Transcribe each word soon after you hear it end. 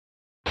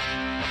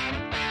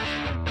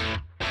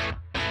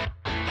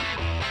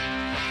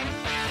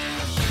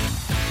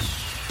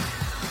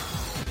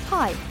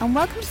Hi, and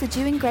welcome to the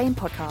Dewing Grain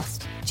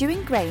podcast.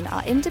 Dewing Grain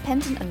are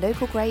independent and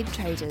local grain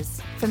traders.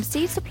 From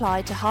seed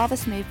supply to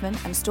harvest movement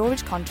and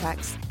storage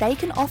contracts, they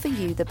can offer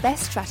you the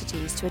best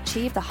strategies to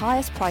achieve the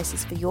highest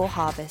prices for your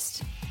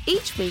harvest.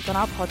 Each week on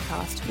our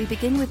podcast, we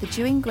begin with the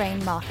Dewing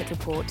Grain Market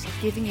Report,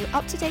 giving you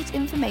up-to-date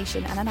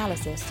information and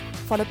analysis,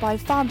 followed by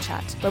Farm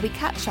Chat, where we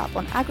catch up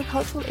on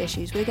agricultural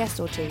issues with a guest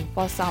or two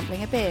while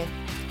sampling a beer.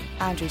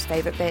 Andrew's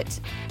favourite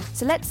bit.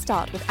 So let's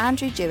start with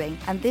Andrew Dewing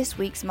and this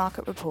week's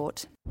Market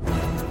Report.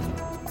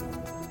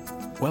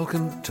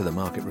 Welcome to the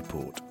Market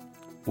Report.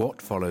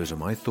 What follows are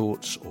my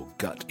thoughts or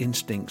gut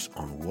instincts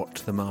on what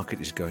the market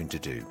is going to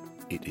do.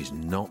 It is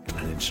not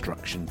an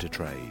instruction to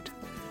trade.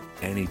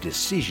 Any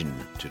decision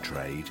to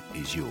trade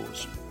is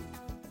yours.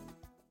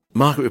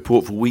 Market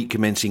Report for week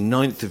commencing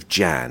 9th of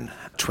Jan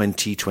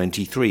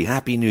 2023.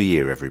 Happy New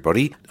Year,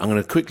 everybody. I'm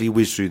going to quickly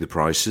whiz through the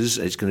prices.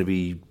 It's going to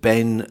be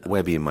Ben,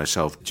 Webby and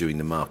myself doing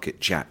the market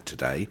chat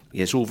today.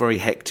 Yeah, it's all very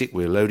hectic.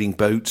 We're loading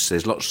boats.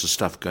 There's lots of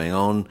stuff going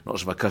on.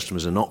 Lots of our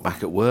customers are not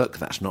back at work.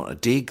 That's not a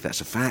dig.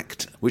 That's a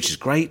fact, which is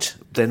great.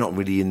 They're not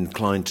really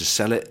inclined to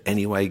sell it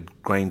anyway.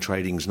 Grain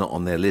trading's not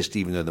on their list,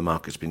 even though the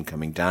market's been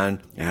coming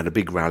down. They had a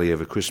big rally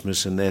over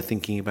Christmas and they're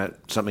thinking about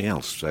something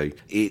else. So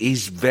it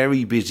is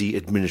very busy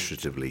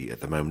administratively at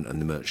the moment on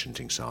the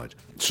merchanting side.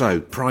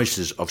 So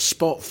prices of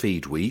spot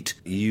feed wheat,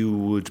 you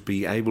would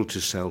be able to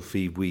sell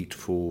feed wheat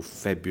for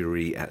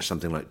February at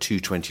something like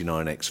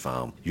 229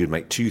 ex-farm. You'd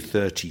make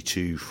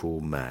 232 for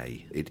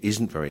May. It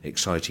isn't very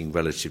exciting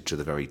relative to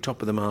the very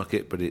top of the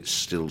market, but it's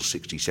still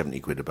 60, 70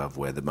 quid above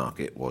where the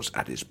market was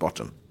at its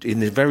bottom. In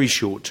the very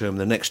short term,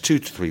 the next 2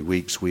 to 3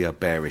 weeks, we are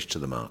bearish to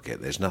the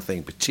market. There's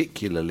nothing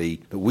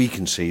particularly that we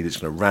can see that's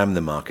going to ram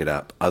the market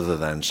up other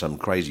than some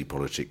crazy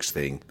politics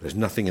thing. There's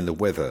nothing in the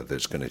weather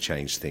that's going to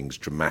change things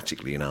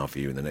dramatically in our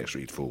view in the next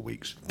 3 to 4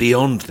 weeks.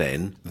 Beyond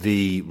then,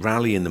 the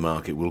rally in the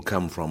market will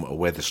come from a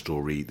weather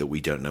story that we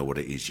don't know what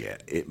it is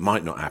yet. It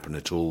might not happen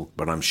at all,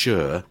 but I'm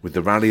sure with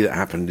the rally that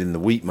happened in the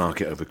wheat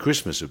market over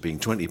Christmas of being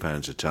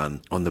 £20 a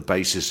tonne on the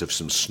basis of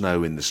some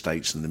snow in the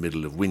States in the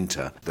middle of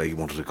winter, they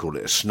wanted to call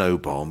it a snow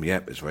bomb.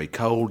 Yep, it's very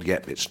cold.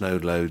 Yep, it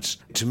snowed loads.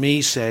 To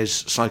me, says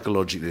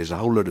psychologically there's a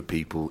whole lot of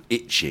people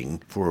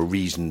itching for a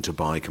reason to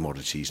buy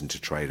commodities and to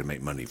trade and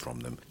make money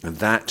from them. And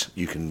that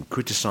you can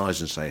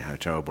criticise and say how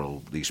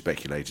terrible these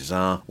speculators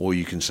are, or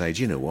you can say,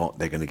 do you know what,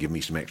 they're going to give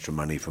me some extra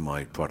money for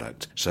my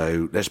product.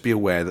 So let's be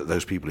aware that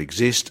those people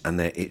exist and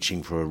they're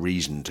itching for a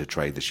reason to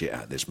trade the shit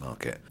out of this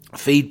market.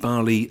 Feed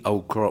barley,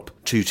 old crop,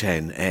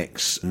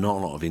 210x, not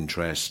a lot of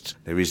interest.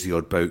 There is the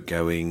odd boat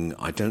going.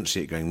 I don't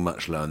see it going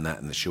much lower than that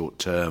in the short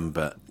term,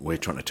 but we're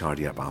trying to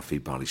tidy up our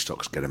feed barley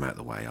stocks, get them out of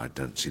the way. I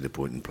don't see the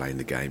point in playing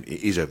the game.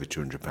 It is over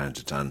 £200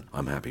 a tonne.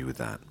 I'm happy with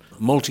that.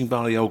 Malting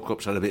barley, old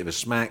crops had a bit of a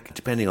smack.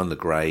 Depending on the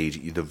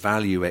grade, the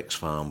value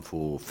ex-farm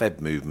for Feb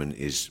movement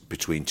is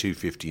between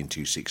 250 and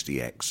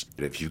 260x.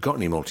 But if you've got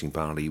any malting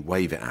barley,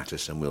 wave it at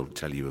us and we'll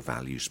tell you a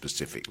value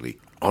specifically.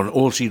 On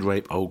oilseed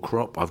rape, old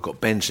crop, I've got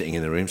Ben sitting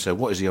in the room. So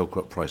what is the old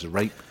crop price of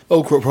rape?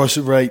 Old crop price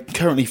of rape,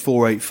 currently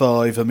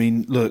 485. I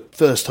mean, look,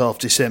 first half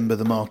December,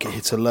 the market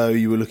hit a low.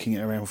 You were looking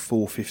at around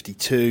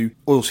 452.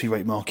 Oilseed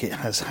rape market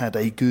has had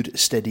a good,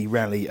 steady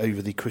rally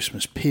over the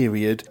Christmas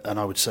period. And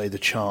I would say the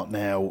chart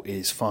now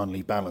is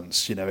finally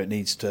balanced. You know, it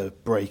needs to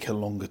break a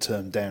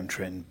longer-term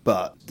downtrend.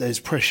 But there's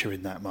pressure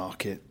in that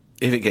market.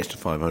 If it gets to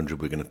 500,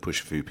 we're going to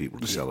push a few people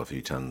to sell a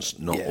few tonnes.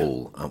 Not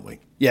all, aren't we?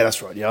 Yeah,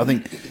 that's right. Yeah, I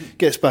think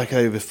gets back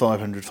over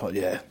 500.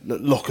 Yeah,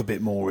 lock a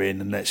bit more in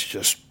and let's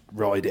just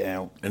ride it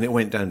out. And it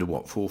went down to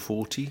what,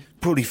 440?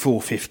 Probably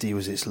 450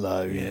 was its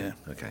low, yeah.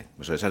 Okay,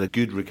 so it's had a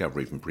good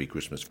recovery from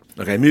pre-Christmas.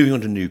 Okay, moving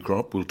on to new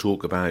crop, we'll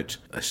talk about,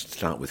 let's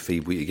start with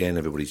feed wheat again,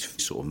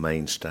 everybody's sort of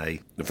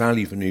mainstay. The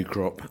value for new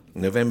crop,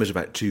 November's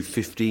about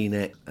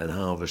 215x and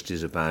harvest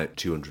is about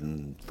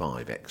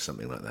 205x,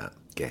 something like that.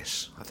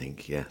 Guess, I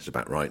think, yeah, it's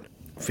about right.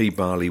 Feed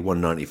barley,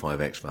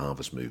 195x for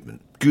harvest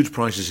movement. Good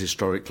prices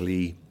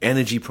historically.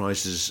 Energy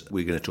prices,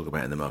 we're going to talk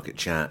about in the market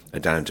chat, are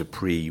down to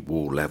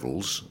pre-war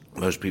levels.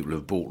 Most people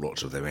have bought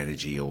lots of their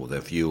energy or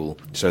their fuel,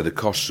 so the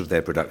costs of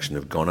their production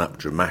have gone up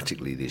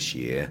dramatically this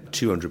year.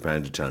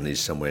 £200 a tonne is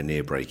somewhere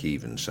near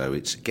break-even, so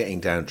it's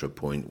getting down to a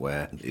point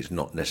where it's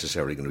not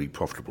necessarily going to be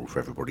profitable for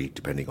everybody,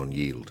 depending on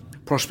yield.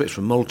 Prospects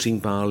for malting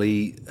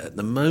barley, at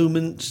the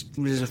moment,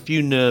 there's a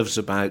few nerves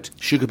about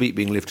sugar beet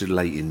being lifted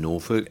late in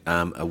Norfolk,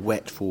 a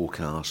wet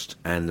forecast,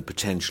 and the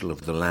potential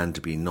of the land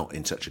to be not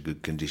in such a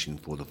good condition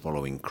for the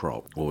following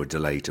crop, or a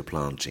delay to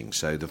planting.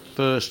 So the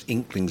first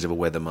inklings of a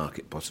weather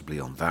market possibly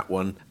on that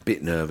one.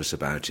 Bit nervous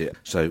about it.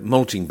 So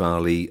malting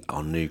barley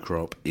on new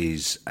crop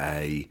is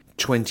a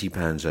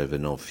 £20 over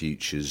NOV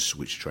futures,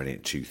 which are trading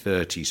at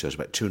 230, so it's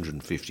about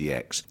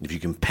 250x. If you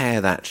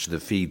compare that to the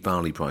feed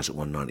barley price at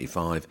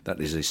 195,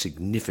 that is a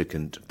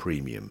significant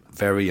premium.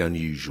 Very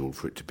unusual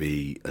for it to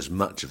be as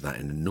much of that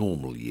in a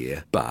normal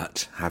year,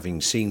 but having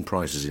seen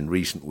prices in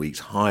recent weeks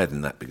higher than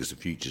that because the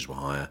futures were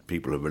higher,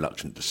 people are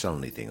reluctant to sell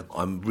anything.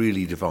 I'm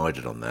really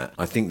divided on that.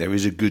 I think there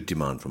is a good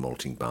demand for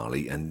malting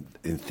barley, and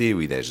in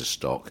theory there's a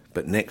stock,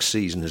 but next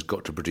season has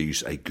got to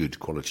produce a good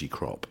quality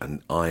crop,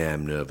 and I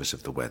am nervous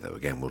of the weather.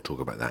 Again, we'll talk talk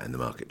about that in the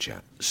market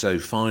chat. So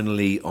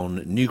finally,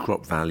 on new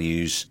crop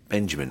values,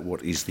 Benjamin,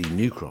 what is the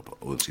new crop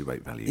oilseed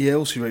rape value? Yeah,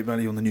 oilseed rape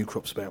value on the new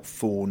crop's about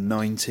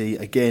 490.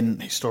 Again,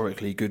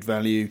 historically good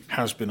value,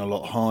 has been a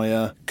lot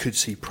higher. Could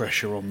see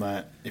pressure on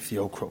that if the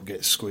old crop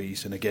gets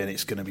squeezed. And again,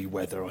 it's going to be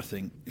weather, I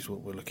think, is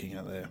what we're looking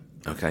at there.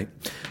 Okay.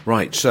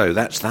 Right, so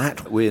that's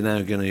that. We're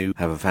now going to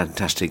have a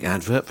fantastic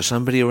advert for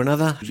somebody or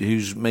another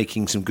who's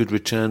making some good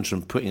returns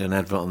from putting an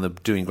advert on the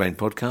Doing Grain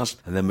podcast,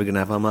 and then we're going to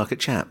have our market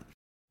chat.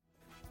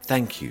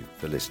 Thank you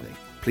for listening.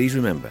 Please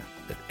remember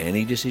that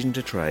any decision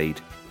to trade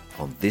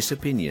on this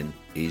opinion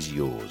is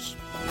yours.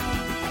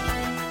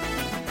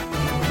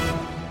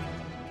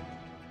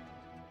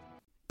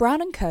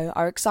 Brown & Co.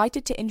 are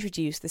excited to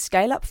introduce the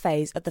scale-up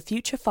phase of the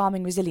Future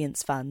Farming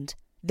Resilience Fund.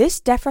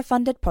 This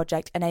DEFRA-funded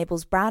project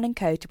enables Brown &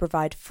 Co. to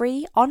provide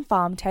free,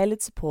 on-farm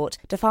tailored support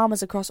to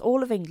farmers across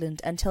all of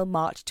England until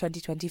March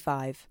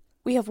 2025.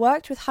 We have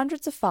worked with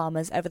hundreds of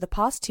farmers over the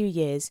past 2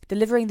 years,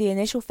 delivering the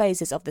initial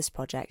phases of this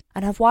project,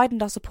 and have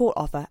widened our support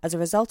offer as a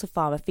result of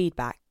farmer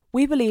feedback.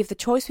 We believe the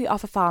choice we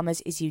offer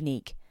farmers is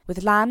unique,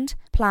 with land,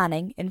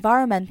 planning,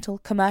 environmental,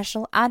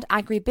 commercial and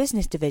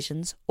agri-business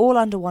divisions all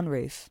under one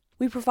roof.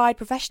 We provide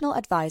professional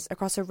advice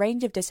across a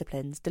range of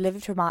disciplines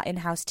delivered from our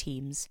in-house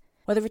teams.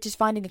 Whether it is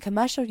finding a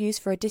commercial use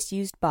for a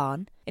disused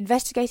barn,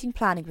 investigating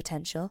planning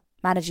potential,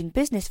 managing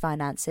business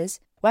finances,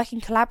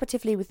 working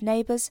collaboratively with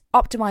neighbours,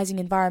 optimising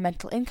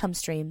environmental income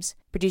streams,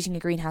 producing a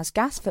greenhouse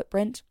gas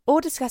footprint, or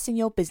discussing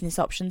your business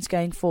options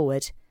going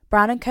forward,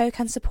 Brown & Co.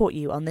 can support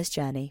you on this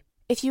journey.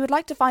 If you would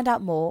like to find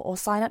out more or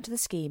sign up to the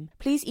scheme,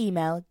 please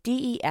email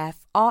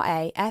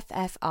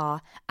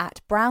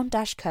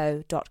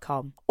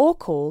defraff@brown-co.com or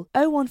call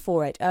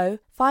 01480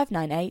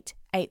 598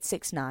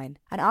 869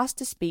 and ask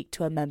to speak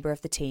to a member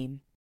of the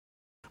team.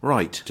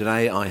 Right,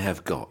 today I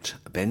have got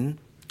Ben.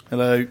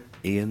 Hello.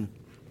 Ian.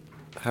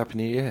 Happy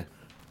New Year.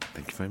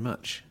 Thank you very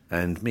much.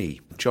 And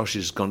me. Josh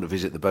has gone to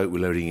visit the boat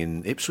we're loading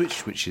in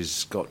Ipswich, which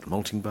has got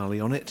malting barley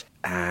on it,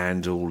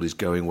 and all is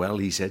going well,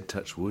 he said,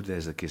 touch wood,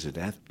 there's a kiss of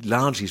death.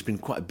 Largely, it's been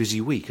quite a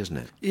busy week, hasn't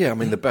it? Yeah, I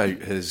mean, the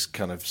boat has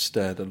kind of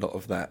stirred a lot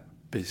of that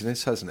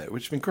business, hasn't it?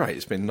 Which has been great.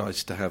 It's been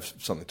nice to have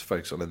something to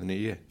focus on in the new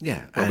year.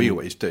 Yeah. Well, we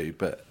always do,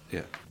 but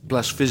yeah.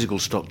 Plus physical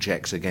stock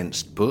checks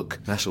against book.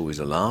 That's always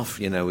a laugh.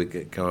 You know, we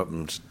go up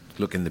and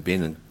look in the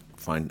bin and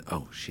find,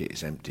 oh shit,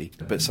 it's empty.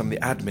 But some of the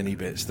admin-y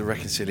bits, the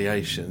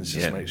reconciliations,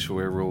 just make sure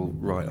we're all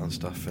right on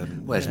stuff.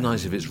 And well, it's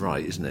nice if it's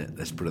right, isn't it?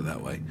 Let's put it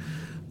that way.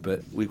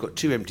 But we've got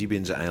 2 empty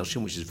bins at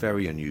Aylsham, which is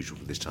very unusual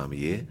for this time of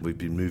year. We've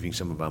been moving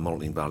some of our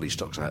malting barley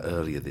stocks out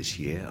earlier this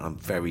year. I'm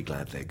very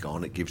glad they're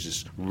gone. It gives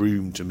us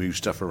room to move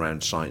stuff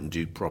around site and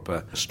do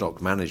proper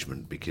stock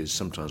management, because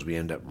sometimes we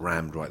end up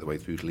rammed right the way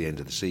through to the end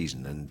of the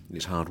season, and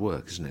it's hard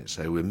work, isn't it?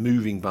 So we're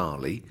moving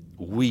barley.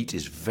 Wheat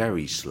is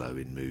very slow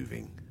in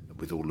moving,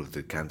 with all of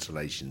the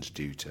cancellations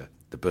due to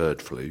the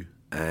bird flu.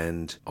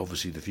 And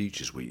obviously the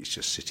futures wheat is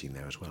just sitting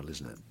there as well,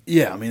 isn't it?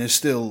 Yeah, I mean, there's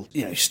still,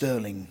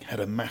 Sterling had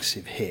a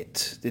massive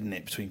hit, didn't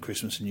it, between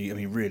Christmas and New Year? I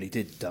mean, really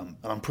did dump.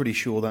 And I'm pretty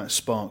sure that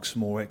sparks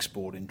more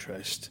export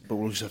interest. But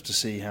we'll just have to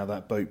see how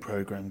that boat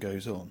programme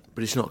goes on.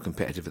 But it's not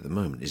competitive at the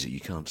moment, is it?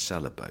 You can't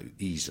sell a boat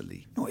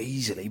easily. Not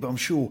easily, but I'm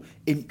sure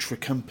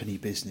intra-company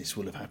business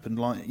will have happened,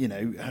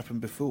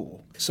 happened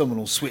before. Someone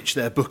will switch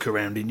their book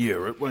around in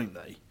Europe, won't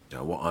they?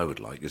 Now, what I would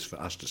like is for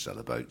us to sell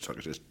a boat so I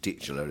could just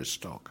ditch a load of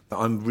stock.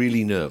 I'm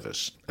really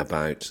nervous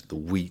about the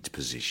wheat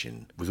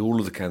position with all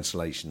of the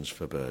cancellations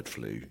for bird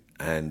flu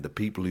and the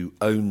people who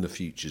own the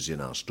futures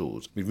in our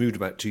stores. We've moved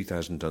about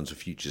 2,000 tonnes of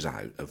futures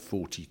out of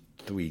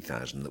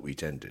 43,000 that we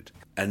tendered.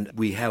 And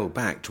we held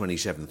back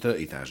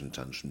 30,000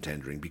 tonnes from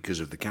tendering because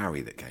of the carry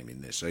that came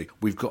in there. So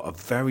we've got a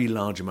very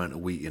large amount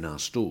of wheat in our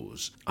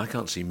stores. I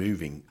can't see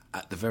moving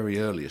at the very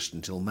earliest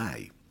until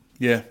May.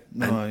 Yeah,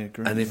 I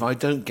agree. And if I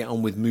don't get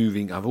on with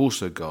moving, I've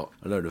also got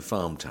a load of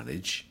farm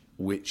tonnage,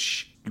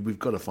 which we've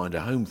got to find a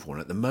home for.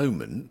 And at the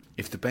moment,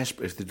 if the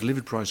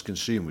delivered price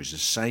consumer is the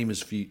same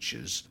as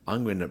futures,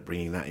 I'm going to end up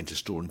bringing that into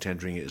store and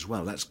tendering it as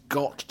well. That's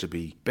got to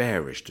be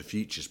bearish to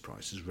futures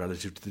prices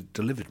relative to the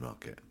delivered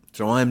market.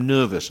 So I'm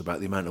nervous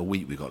about the amount of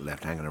wheat we've got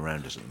left hanging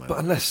around us at the moment.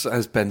 But unless,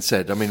 as Ben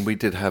said, I mean, we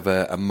did have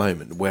a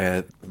moment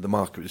where the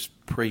market was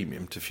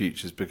premium to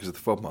futures because of the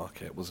FOB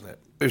market, wasn't it?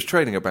 It was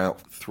trading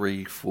about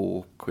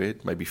 3-4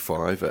 quid, maybe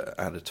 5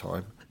 at a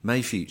time.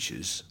 May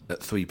futures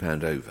at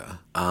 £3 over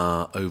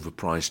are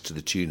overpriced to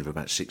the tune of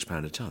about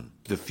 £6 a tonne.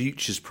 The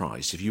futures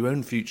price, if you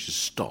own futures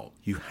stock,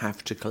 you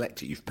have to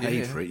collect it. You've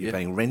paid for it, you're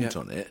paying rent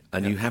on it,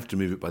 and you have to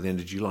move it by the end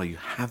of July. You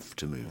have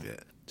to move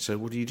it. So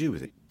what do you do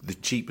with it? The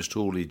cheapest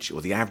haulage,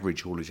 or the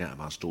average haulage out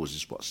of our stores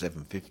is, what,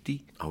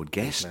 $7.50? I would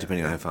guess,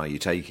 depending on how far you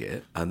take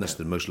it. And that's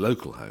the most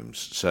local homes.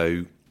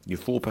 So you're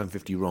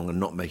 £4.50 wrong and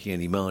not making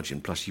any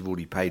margin, plus you've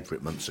already paid for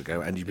it months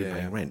ago and you've been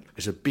paying rent.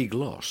 It's a big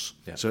loss.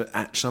 Yeah. So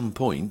at some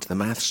point, the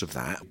maths of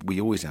that,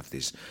 we always have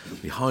this,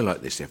 we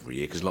highlight this every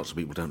year because lots of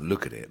people don't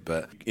look at it.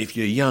 But if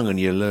you're young and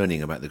you're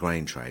learning about the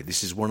grain trade,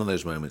 this is one of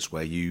those moments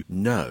where you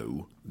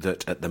know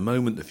that at the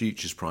moment the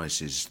futures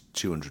price is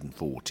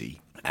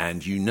 240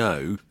 And you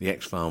know the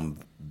ex-farm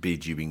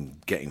bid you've been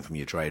getting from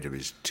your trader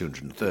is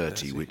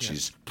 230, which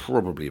is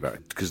probably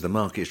about, because the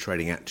market is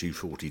trading at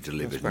 240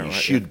 delivered, and you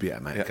should be able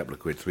to make a couple of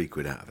quid, 3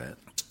 quid out of it.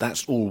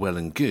 That's all well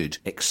and good,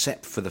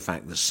 except for the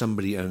fact that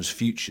somebody owns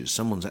futures.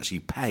 Someone's actually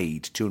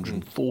paid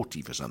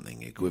 240 for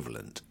something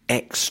equivalent,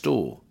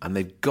 ex-store, and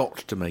they've got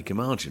to make a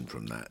margin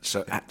from that.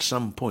 So at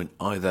some point,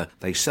 either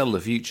they sell the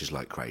futures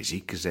like crazy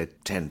because they're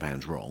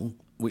 £10 wrong,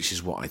 which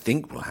is what I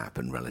think will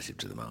happen relative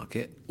to the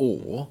market,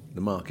 or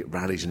the market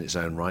rallies in its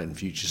own right and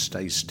futures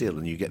stays still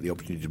and you get the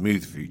opportunity to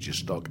move the futures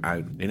stock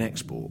out in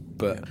export.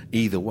 But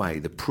either way,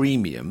 the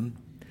premium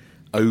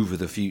over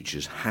the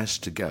futures has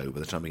to go by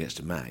the time it gets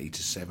to May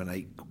to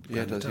 7-8.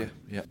 Yeah, it does.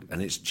 Yeah.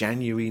 And it's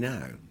January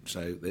now,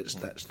 so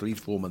that's 3 to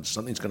 4 months.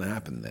 Something's going to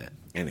happen there.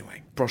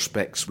 Anyway,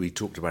 prospects, we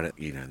talked about it,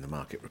 in the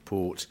market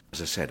report.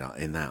 As I said,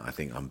 in that, I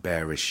think I'm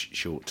bearish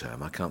short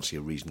term. I can't see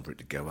a reason for it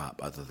to go up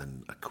other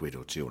than a quid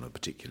or two on a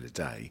particular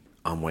day.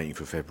 I'm waiting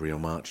for February or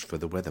March for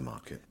the weather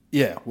market.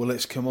 Yeah, well,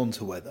 let's come on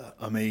to weather.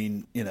 I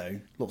mean,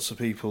 lots of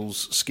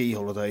people's ski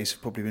holidays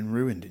have probably been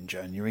ruined in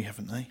January,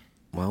 haven't they?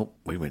 Well,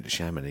 we went to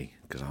Chamonix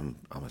because I'm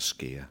a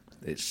skier.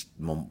 It's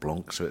Mont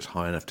Blanc, so it's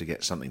high enough to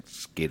get something to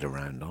skid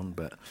around on.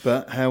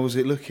 But how was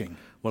it looking?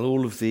 Well,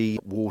 all of the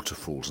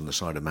waterfalls on the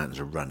side of mountains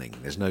are running.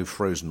 There's no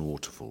frozen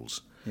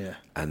waterfalls. Yeah.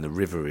 And the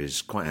river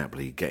is quite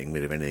happily getting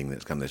rid of anything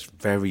that's come. There's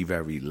very,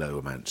 very low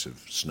amounts of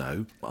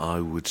snow.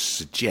 I would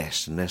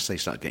suggest, unless they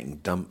start getting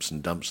dumps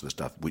and dumps of the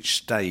stuff, which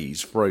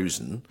stays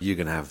frozen, you're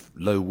going to have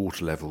low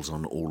water levels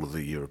on all of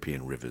the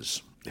European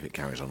rivers if it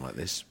carries on like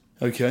this.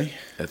 Okay.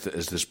 As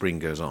the spring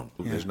goes on.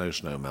 There's no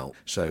snow melt.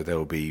 So there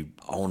will be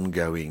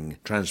ongoing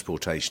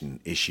transportation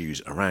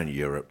issues around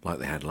Europe like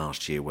they had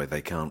last year where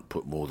they can't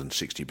put more than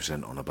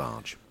 60% on a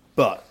barge.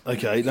 But,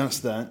 okay, that's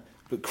that.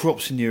 But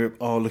crops in Europe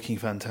are looking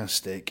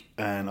fantastic,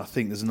 and I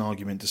think there's an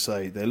argument to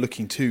say they're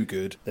looking too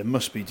good. There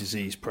must be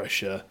disease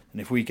pressure, and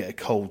if we get a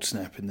cold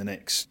snap in the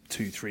next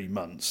 2-3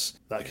 months,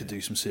 that could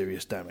do some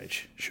serious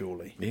damage,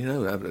 surely.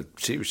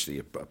 Seriously,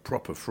 a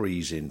proper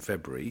freeze in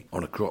February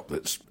on a crop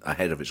that's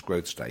ahead of its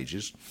growth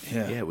stages,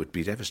 it would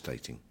be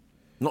devastating.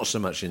 Not so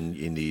much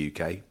in the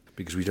UK,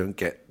 because we don't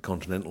get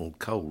continental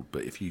cold,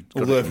 but if you...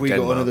 Although if we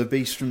got another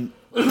beast from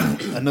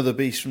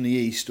the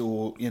east,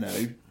 or,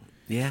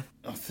 Yeah.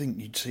 I think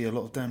you'd see a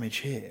lot of damage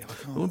here.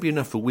 It won't be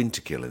enough for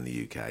winter kill in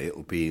the UK.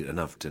 It'll be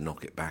enough to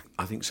knock it back.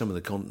 I think some of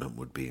the continent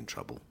would be in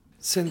trouble.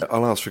 Since our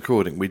last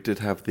recording, we did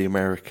have the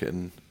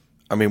American...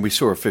 I mean, we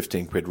saw a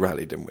 15 quid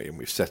rally, didn't we? And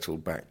we've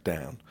settled back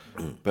down.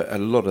 But a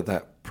lot of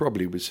that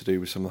probably was to do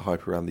with some of the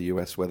hype around the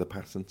US weather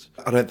patterns.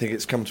 I don't think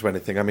it's come to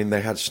anything. I mean,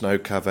 they had snow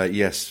cover,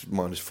 yes,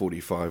 minus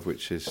 45,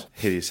 which is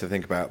hideous to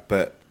think about.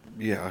 But,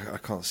 yeah, I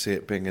can't see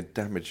it being a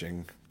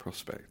damaging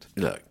prospect.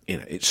 Look,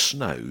 it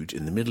snowed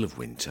in the middle of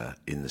winter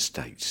in the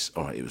States.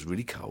 All right, it was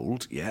really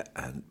cold,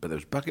 but there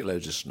was bucket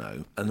loads of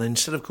snow. And then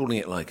instead of calling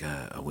it like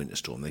a winter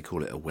storm, they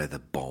call it a weather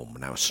bomb.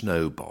 Now, a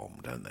snow bomb,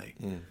 don't they?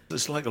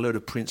 It's like a load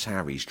of Prince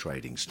Harry's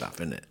trading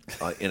stuff, isn't it?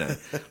 Like,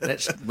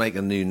 let's make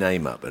a new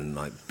name up and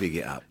big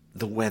it up.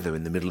 The weather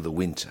in the middle of the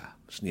winter,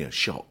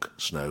 shock,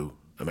 snow,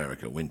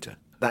 America, winter.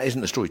 That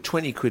isn't the story.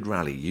 20 quid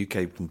rally,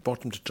 UK from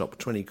bottom to top,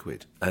 20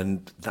 quid.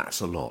 And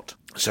that's a lot.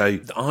 So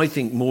I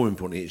think more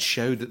importantly, it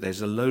showed that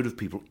there's a load of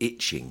people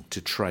itching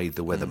to trade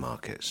the weather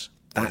markets.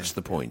 That's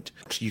the point.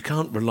 So you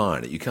can't rely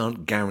on it. You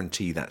can't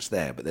guarantee that's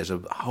there. But there's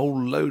a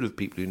whole load of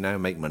people who now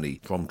make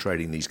money from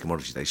trading these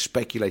commodities. They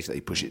speculate that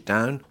they push it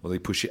down or they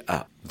push it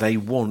up. They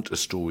want a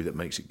story that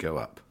makes it go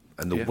up.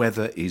 And the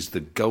weather is the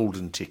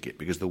golden ticket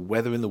because the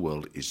weather in the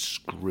world is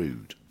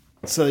screwed.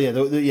 So,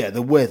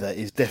 the weather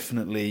is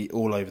definitely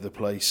all over the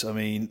place. I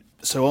mean,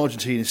 so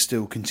Argentina is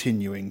still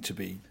continuing to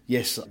be...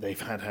 Yes, they've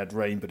had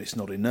rain, but it's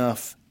not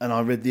enough. And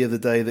I read the other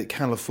day that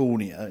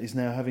California is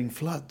now having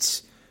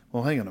floods.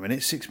 Well, hang on a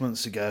minute. 6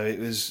 months ago, it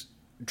was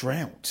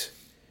drought.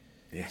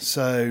 Yeah.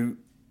 So,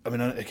 I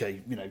mean,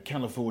 okay,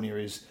 California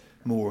is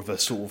more of a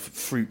sort of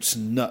fruits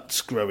and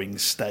nuts growing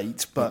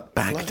state, but...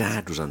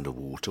 Baghdad was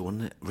underwater,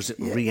 wasn't it? Was it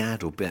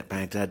Riyadh or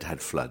Baghdad had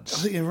floods? I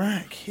think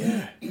Iraq,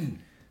 yeah.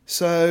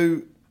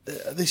 So...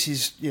 this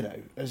is,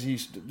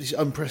 this is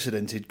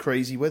unprecedented,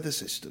 crazy weather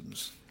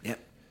systems. Yep.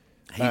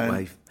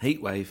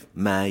 Heat wave,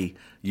 May,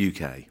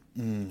 UK.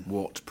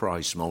 What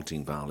price,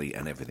 malting barley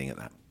and everything at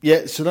that.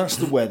 Yeah, so that's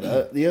the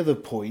weather. The other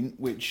point,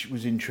 which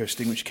was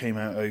interesting, which came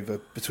out over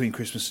between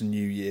Christmas and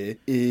New Year,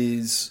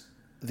 is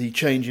the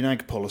change in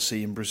ag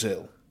policy in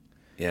Brazil.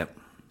 Yep.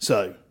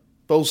 So,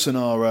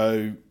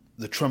 Bolsonaro,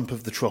 the Trump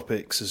of the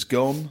tropics, has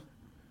gone.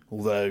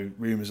 Although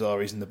rumours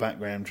are he's in the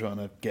background trying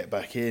to get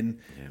back in.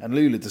 Yeah. And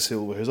Lula da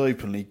Silva has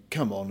openly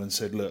come on and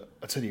said, look,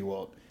 I tell you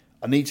what,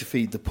 I need to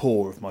feed the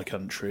poor of my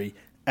country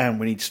and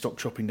we need to stop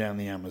chopping down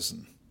the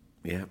Amazon.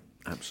 Yeah,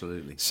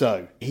 absolutely.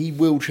 So he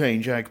will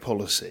change ag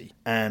policy.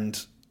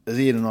 And as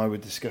Ian and I were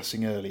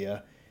discussing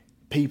earlier,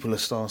 people are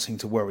starting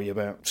to worry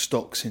about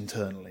stocks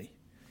internally.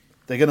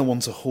 They're going to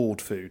want to hoard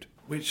food.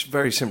 Which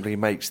very simply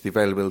makes the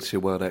availability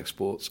of world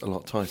exports a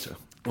lot tighter.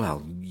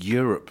 Well,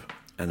 Europe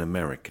and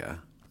America...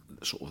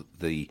 sort of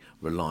the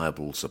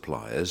reliable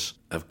suppliers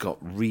have got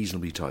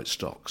reasonably tight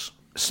stocks.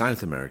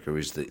 South America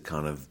is the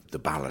kind of the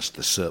ballast,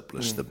 the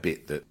surplus, the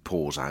bit that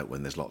pours out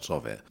when there's lots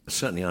of it.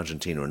 Certainly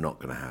Argentina are not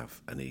going to have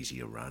an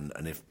easier run.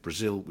 And if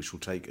Brazil, which will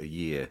take a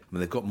year, I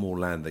mean, they've got more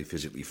land they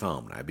physically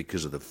farm now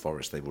because of the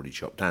forest they've already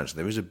chopped down. So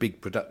there is a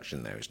big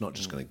production there. It's not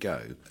just going to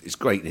go. It's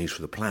great news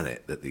for the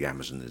planet that the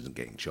Amazon isn't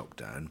getting chopped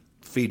down.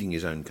 Feeding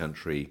his own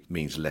country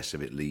means less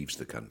of it leaves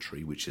the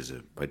country, which is,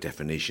 by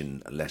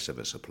definition, less of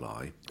a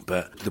supply.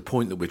 But the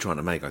point that we're trying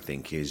to make, I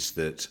think, is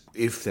that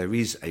if there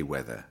is a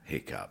weather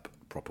hiccup,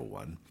 proper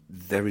one,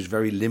 there is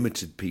very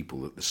limited people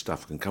that the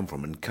stuff can come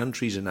from, and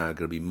countries are now going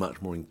to be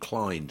much more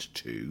inclined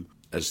to,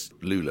 as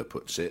Lula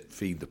puts it,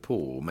 feed the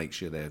poor, make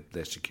sure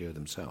they're secure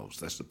themselves.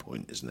 That's the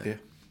point, isn't it? Yeah.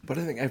 But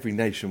I think every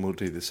nation will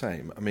do the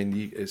same. I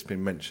mean, it's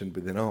been mentioned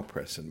within our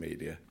press and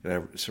media,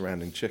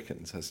 surrounding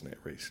chickens, hasn't it,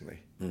 recently?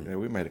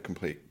 We made a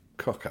complete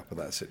cock-up of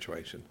that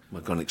situation.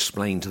 I've got to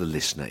explain to the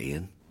listener,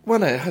 Ian. Well,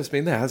 no, it has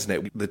been there,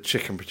 hasn't it? The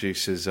chicken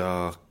producers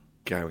are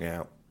going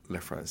out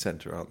left, right and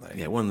centre, aren't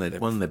they? Yeah, one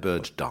of their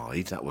birds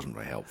died. That wasn't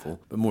very helpful.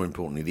 But more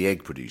importantly, the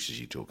egg producers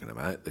you're talking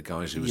about, the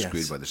guys who were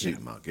screwed by the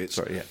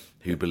supermarkets,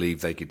 who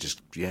believed they could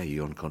just,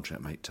 you're on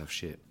contract, mate, tough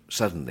shit.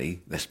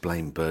 Suddenly, let's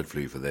blame bird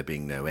flu for there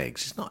being no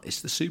eggs. It's not.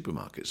 It's the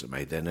supermarkets that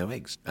made there no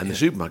eggs. And the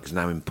supermarkets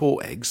now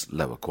import eggs,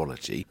 lower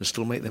quality, and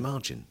still make their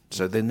margin.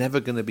 So they're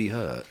never going to be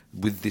hurt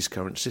with this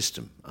current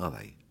system, are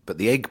they? But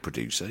the egg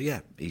producer,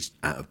 he's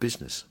out of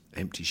business.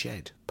 Empty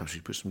shed. Perhaps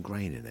we put some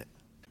grain in it.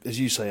 As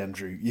you say,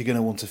 Andrew, you're going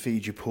to want to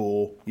feed your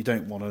poor. You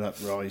don't want an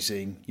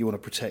uprising. You want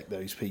to protect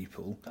those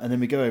people. And then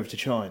we go over to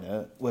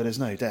China, where there's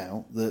no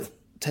doubt that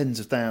tens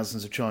of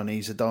thousands of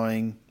Chinese are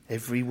dying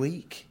every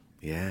week.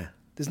 Yeah.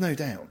 There's no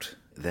doubt.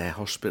 Their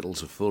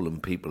hospitals are full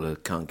and people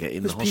can't get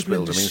in the There's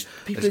hospitals.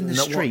 people in the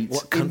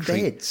streets, in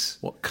beds.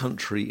 What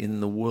country in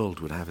the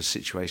world would have a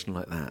situation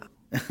like that?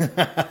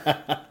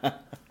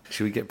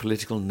 Should we get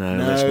political? No,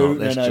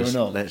 let's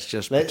not. Let's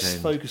just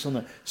pretend. Focus on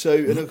that. So,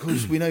 and of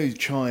course, we know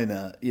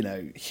China,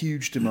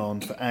 huge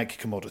demand for ag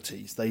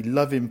commodities. They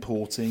love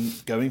importing,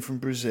 going from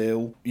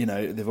Brazil.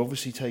 They've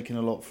obviously taken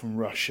a lot from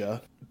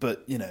Russia.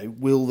 But,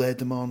 will their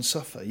demand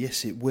suffer?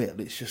 Yes, it will.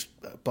 It's just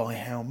by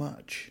how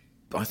much?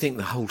 I think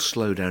the whole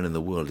slowdown in the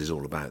world is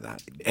all about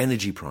that.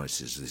 Energy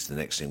prices is the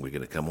next thing we're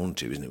going to come on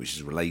to, isn't it, which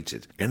is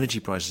related. Energy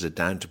prices are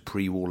down to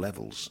pre-war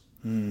levels.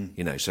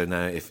 So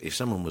now if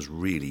someone was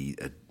really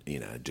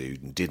a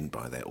dude and didn't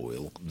buy their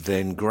oil,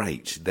 then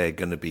great. They're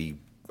going to be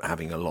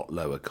having a lot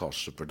lower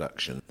costs of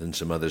production than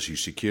some others who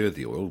secure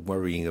the oil,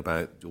 worrying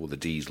about, or the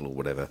diesel or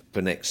whatever,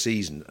 for next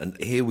season. And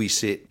here we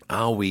sit.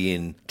 Are we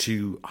in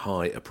too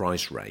high a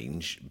price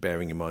range,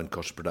 bearing in mind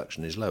cost of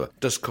production is lower?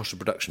 Does cost of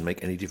production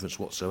make any difference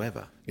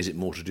whatsoever? Is it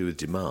more to do with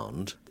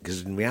demand?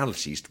 Because in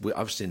reality,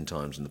 I've seen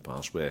times in the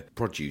past where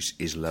produce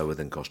is lower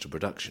than cost of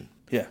production.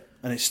 Yeah,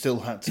 and it still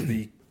had to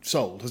be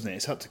sold, hasn't it?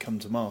 It's had to come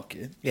to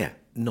market. Yeah,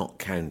 not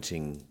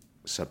counting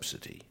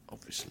subsidy,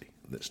 obviously,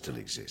 that still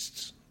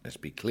exists. Let's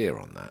be clear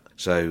on that.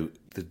 So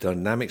the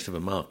dynamics of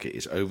a market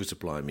is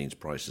oversupply means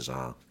prices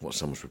are what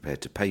someone's prepared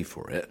to pay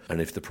for it.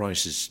 And if the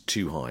price is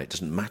too high, it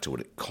doesn't matter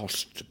what it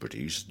costs to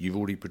produce. You've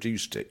already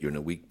produced it. You're in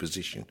a weak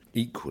position.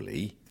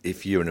 Equally,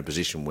 if you're in a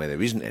position where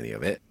there isn't any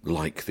of it,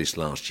 like this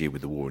last year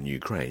with the war in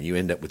Ukraine, you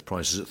end up with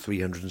prices at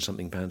 300 and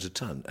something pounds a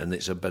tonne. And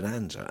it's a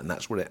bonanza. And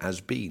that's what it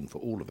has been for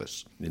all of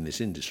us in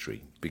this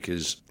industry,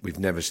 because we've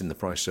never seen the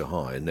price so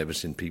high and never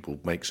seen people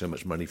make so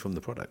much money from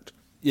the product.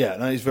 Yeah,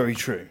 that is very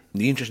true.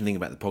 The interesting thing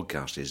about the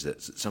podcast is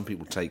that some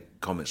people take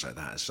comments like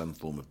that as some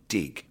form of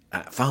dig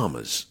at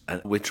farmers.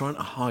 And we're trying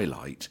to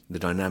highlight the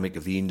dynamic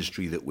of the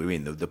industry that we're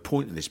in. The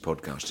point of this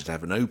podcast is to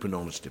have an open,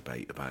 honest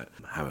debate about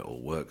how it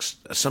all works.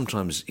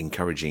 Sometimes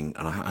encouraging,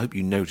 and I hope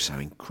you notice how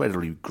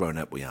incredibly grown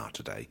up we are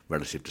today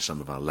relative to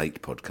some of our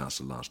late podcasts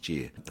of last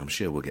year. I'm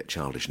sure we'll get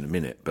childish in a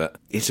minute, but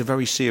it's a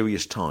very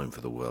serious time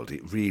for the world.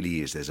 It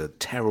really is. There's a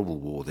terrible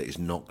war that is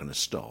not going to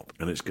stop,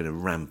 and it's going to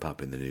ramp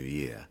up in the new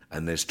year.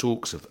 And there's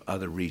talks of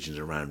other regions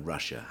around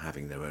Russia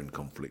having their own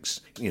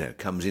conflicts.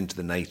 Comes into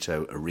the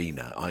NATO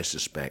arena. I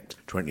suspect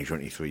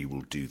 2023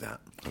 will do that.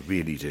 I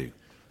really do.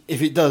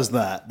 If it does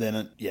that, then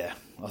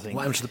I think...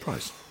 What happens to the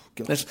price?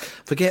 Let's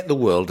forget the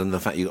world and the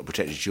fact you've got to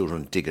protect your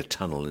children, dig a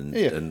tunnel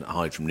and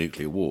hide from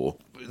nuclear war.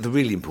 The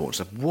really important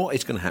stuff, what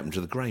is going to happen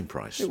to the grain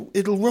price?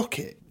 It'll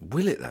rocket.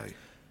 Will it, though?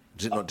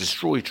 Does it not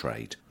destroy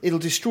trade? It'll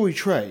destroy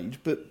trade,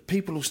 but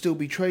people will still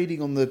be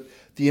trading on the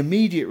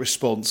immediate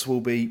response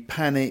will be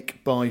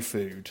panic, buy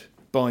food,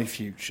 buy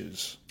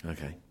futures.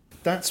 Okay.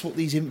 That's what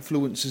these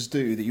influencers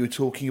do that you were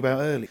talking about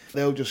earlier.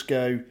 They'll just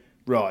go,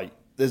 right,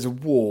 there's a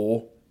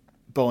war,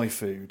 buy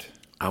food.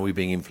 Are we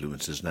being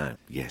influencers now?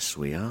 Yes,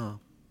 we are.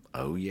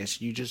 Oh, yes,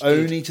 you just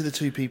Only did. to the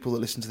two people that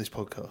listen to this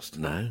podcast.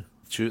 No,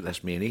 true,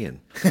 that's me and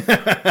Ian.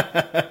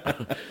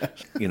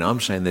 I'm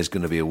saying there's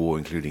going to be a war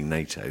including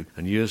NATO,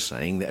 and you're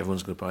saying that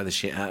everyone's going to buy the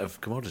shit out of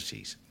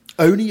commodities.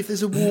 Only if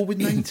there's a war with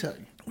NATO.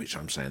 Which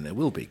I'm saying there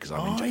will be, because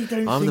I'm think...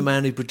 the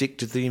man who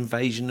predicted the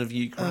invasion of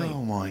Ukraine.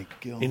 Oh, my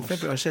God. In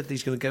February, I said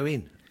he's going to go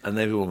in, and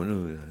everyone went,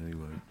 oh, he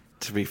won't.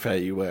 To be fair,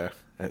 you were,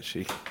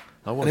 actually.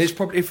 I was. And it's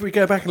probably, if we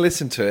go back and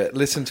listen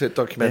to it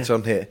documented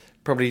on here,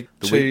 probably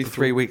The 2, week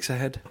 3 weeks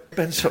ahead.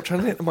 Ben, stop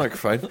trying to hit the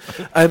microphone.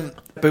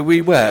 But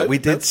we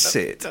did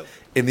sit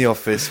in the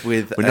office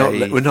with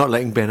We're not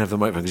letting Ben have the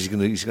microphone because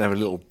he's going to have a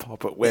little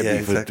pop at Webby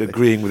exactly. for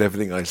agreeing with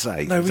everything I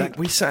say. No,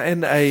 we sat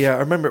in I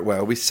remember it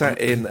well, we sat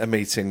in a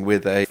meeting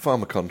with a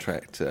farmer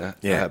contractor,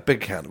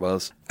 Big Account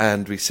was,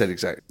 and we said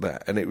exactly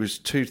that. And it was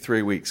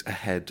 2-3 weeks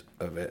ahead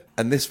of it.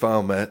 And this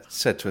farmer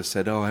said to us,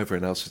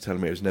 everyone else was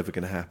telling me it was never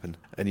going to happen.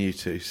 And you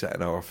two sat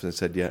in our office and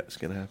said, yeah, it's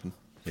going to happen.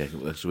 Yeah,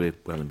 because we're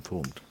well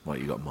informed. Right,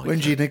 you got Mike. When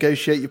do you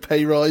negotiate your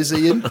pay rise,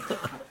 Ian?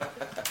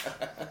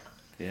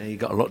 Yeah, you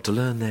got a lot to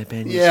learn there,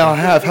 Ben. Yeah, I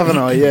have, haven't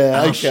I?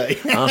 Yeah, okay.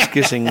 Ass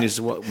kissing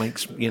is what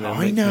makes I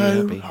makes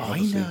know, me happy. I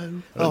obviously.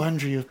 know. Oh,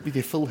 Andrew, with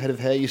your full head of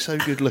hair, you're so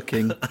good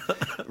looking.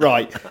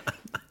 Right,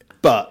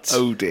 but...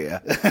 Oh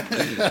dear.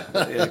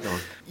 Yeah, go on.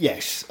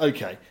 Yes,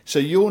 okay. So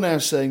you're now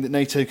saying that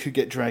NATO could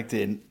get dragged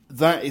in.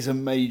 That is a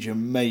major,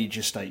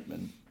 major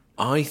statement.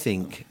 I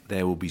think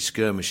there will be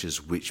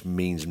skirmishes, which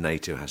means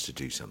NATO has to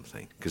do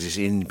something, because it's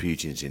in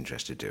Putin's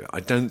interest to do it. I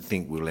don't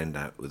think we'll end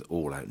up with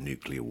all-out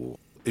nuclear war.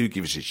 Who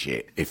gives a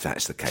shit if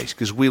that's the case?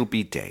 Because we'll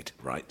be dead,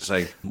 right?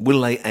 So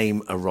will they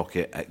aim a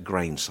rocket at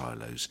grain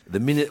silos?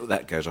 The minute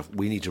that goes off,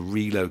 we need to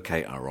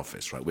relocate our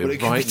office, right? We're Well, it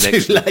could right be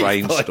next too to the late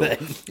grain by store.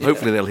 then. Yeah.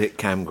 Hopefully they'll hit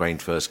Cam Grain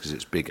first because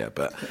it's bigger.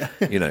 But,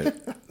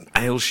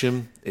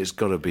 Aylsham, it's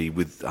got to be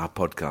with our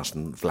podcast,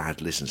 and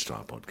Vlad listens to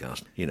our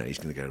podcast. He's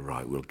going to go,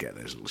 right, we'll get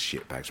those little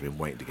shitbags. We've been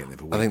waiting to get them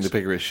for weeks. I think the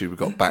bigger issue, we've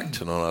got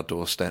Bacton on our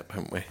doorstep,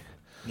 haven't we?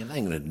 Yeah, that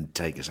ain't going to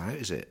take us out,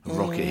 is it? A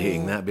rocket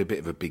hitting, that'd be a bit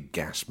of a big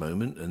gas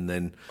moment, and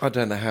then... I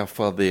don't know how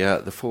far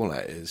the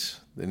fallout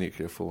is, the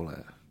nuclear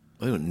fallout.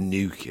 They won't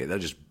nuke it, they'll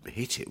just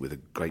hit it with a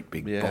great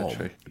big bomb.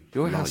 True.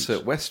 Your house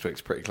Lights. at Westwick's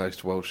pretty close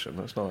to Walsham,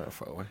 that's not that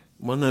far away.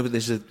 Well, no, but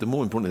the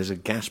more important, there's a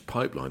gas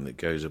pipeline that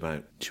goes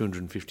about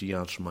 250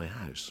 yards from my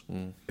house.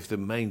 If the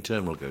main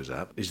terminal goes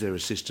up, is there a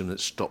system that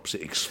stops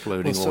it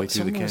exploding all the way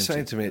through the someone was county?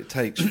 saying to me it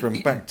takes from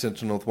Bacton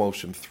to North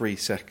Walsham 3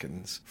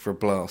 seconds for a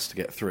blast to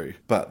get through,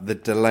 but the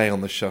delay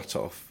on the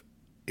shut-off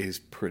is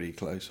pretty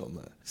close on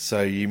that.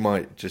 So you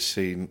might just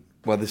see,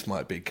 well, this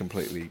might be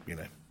completely,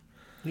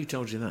 Who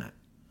told you that?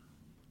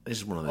 This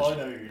is one of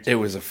those... It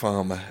was a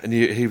farmer, and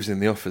he was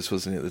in the office,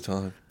 wasn't he, at the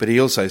time? But he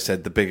also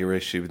said the bigger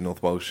issue with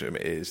North Walsham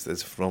is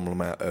there's a phenomenal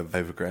amount of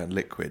overground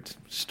liquid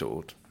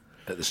stored.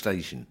 At the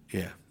station.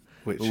 Yeah.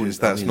 Which Well, is,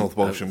 that's I mean, North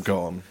Walsham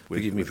gone.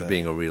 Forgive me with for that.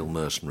 being a real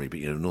mercenary,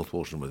 but North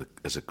Walsham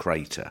as a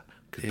crater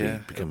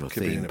could become a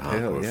could be theme an park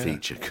appeal, or a yeah.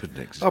 feature, couldn't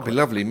it? Oh, it'd be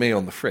lovely, me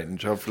on the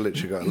fringe. I've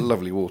literally got a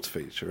lovely water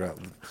feature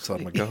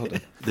outside my garden.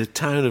 The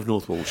town of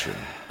North Walsham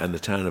and the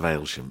town of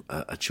Aylsham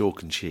are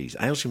chalk and cheese.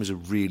 Aylsham is a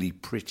really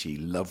pretty,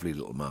 lovely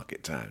little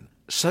market town.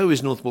 So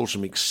is North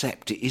Walsham,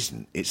 except it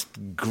isn't. It's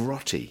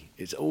grotty.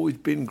 It's always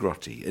been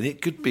grotty. And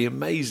it could be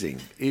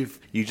amazing if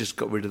you just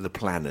got rid of the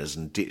planners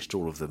and ditched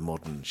all of the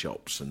modern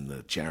shops and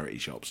the charity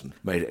shops and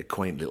made it a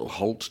quaint little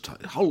Holt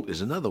type. Holt is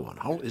another one.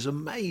 Holt is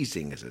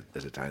amazing as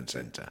a town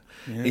centre.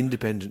 Yeah.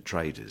 Independent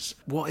traders.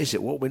 What is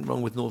it? What went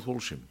wrong with North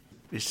Walsham?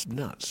 It's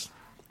nuts.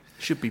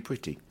 Should be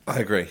pretty. I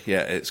agree.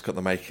 Yeah, it's got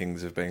the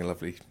makings of being a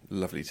lovely,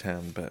 lovely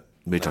town, but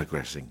We're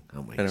digressing,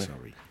 aren't we? Anyway.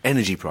 Sorry.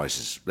 Energy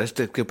prices. Let's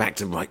go back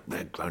to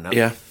they're grown up.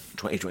 Yeah.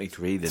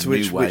 2023, the so new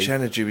which wave.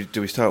 energy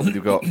do we start with?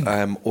 We've got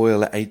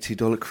oil at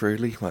 $80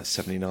 crudely, like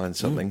 79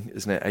 something,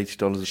 isn't it? $80 a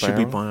barrel. Should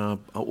we buy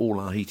all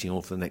our heating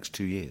oil for the next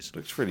 2 years?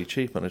 Looks really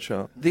cheap on a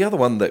chart. The other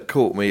one that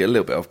caught me a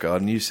little bit off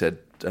guard, and you said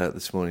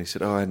this morning, you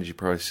said, energy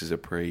prices are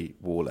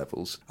pre-war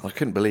levels. I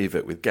couldn't believe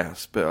it with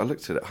gas, but I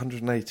looked at it,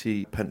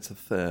 180 pence a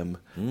therm.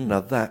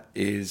 Now that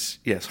is,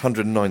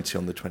 190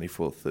 on the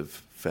 24th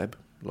of Feb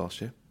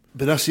last year.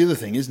 But that's the other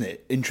thing, isn't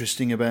it?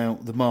 Interesting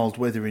about the mild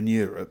weather in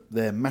Europe.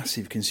 They're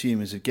massive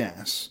consumers of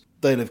gas.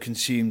 They'll have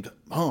consumed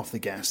half the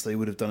gas they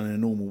would have done in a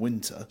normal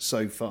winter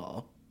so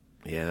far.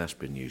 Yeah, that's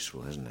been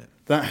useful, hasn't it?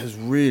 That has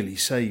really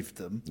saved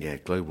them. Yeah,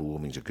 global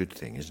warming's a good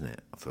thing, isn't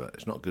it?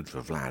 It's not good for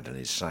Vlad and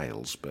his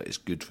sales, but it's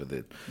good for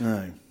the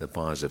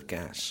buyers of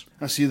gas.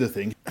 That's the other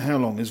thing. How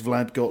long has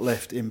Vlad got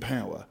left in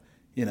power?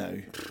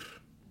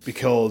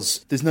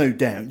 Because there's no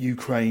doubt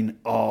Ukraine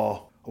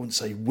are, I wouldn't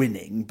say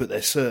winning, but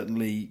they're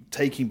certainly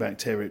taking back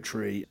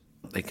territory.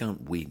 They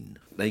can't win.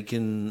 They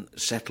can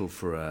settle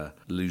for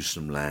lose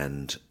some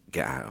land,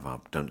 get out of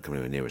our, don't come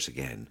anywhere near us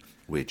again.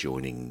 We're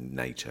joining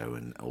NATO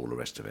and all the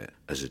rest of it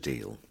as a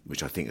deal,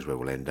 which I think is where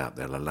we'll end up.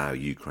 They'll allow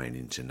Ukraine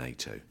into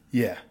NATO.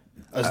 Yeah.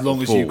 As long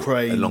as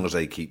Ukraine... As long as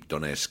they keep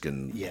Donetsk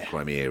and Yeah.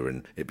 Crimea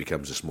and it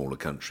becomes a smaller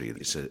country.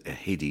 It's a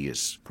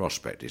hideous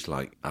prospect. It's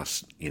like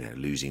us,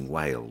 losing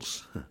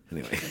Wales.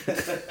 Anyway.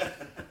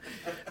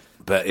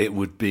 But it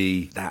would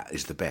be, that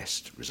is the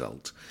best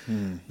result.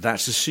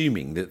 That's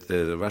assuming that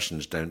the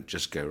Russians don't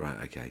just go,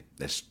 right, okay,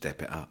 let's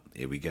step it up.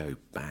 Here we go,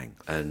 bang.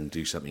 And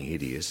do something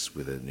hideous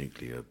with a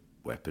nuclear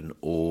weapon,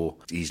 or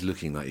he's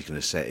looking like he's going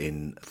to set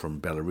in from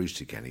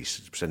Belarus again.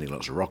 He's sending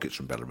lots of rockets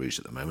from Belarus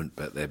at the moment,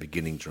 but they're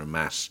beginning to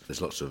amass.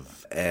 There's lots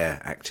of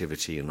air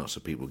activity and lots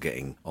of people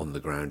getting on the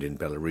ground in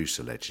Belarus,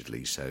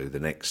 allegedly. So the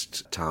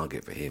next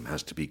target for him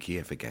has to be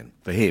Kiev again.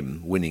 For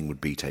him, winning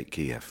would be take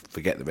Kiev.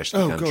 Forget the rest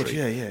of the country.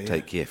 God, yeah.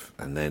 Take Kiev.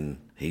 And then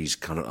he's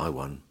kind of, I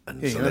won.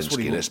 And that's what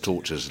he Zelensky, let's wants.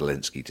 torture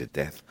Zelensky to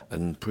death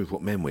and prove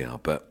what men we are.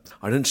 But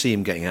I don't see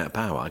him getting out of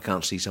power. I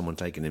can't see someone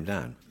taking him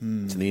down.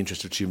 It's in the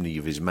interest of too many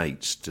of his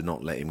mates to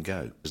not let him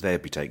go, because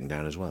they'd be taken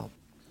down as well.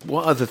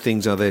 What other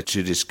things are there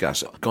to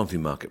discuss? We've gone through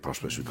market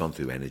prospects, we've gone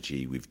through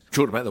energy, we've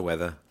talked about the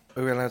weather.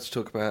 Are we allowed to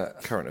talk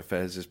about current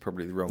affairs? Is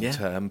probably the wrong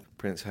term.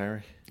 Prince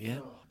Harry. Yeah,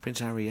 Prince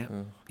Harry,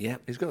 yeah.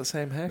 He's got the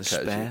same haircut as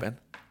you, Ben.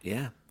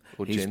 Yeah.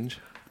 Or Ginge.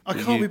 I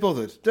can't be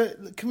bothered.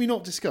 Can we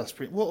not discuss?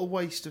 What a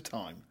waste of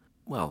time.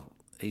 Well,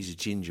 he's a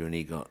ginger and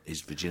he got his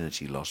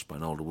virginity lost by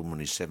an older woman when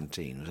he's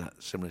 17. Was that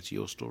similar to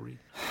your story?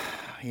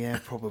 Yeah,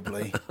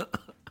 probably.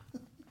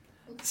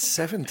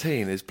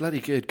 17 is bloody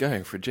good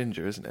going for a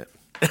ginger, isn't it?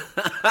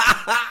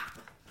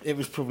 It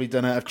was probably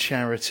done out of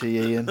charity,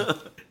 Ian.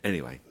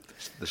 Anyway,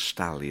 the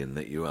stallion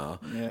that you are.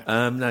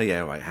 Yeah.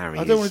 Right, Harry.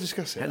 I don't want to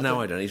discuss it.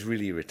 No, I don't. It's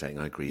really irritating,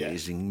 I agree. Yeah.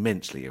 It's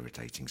immensely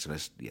irritating. So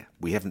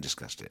we haven't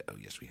discussed it. Oh,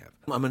 yes, we have.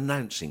 I'm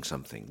announcing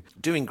something.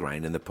 Doing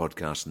Grain and the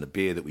podcast and the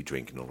beer that we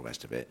drink and all the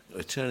rest of it,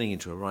 we're turning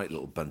into a right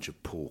little bunch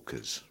of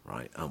porkers,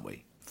 right, aren't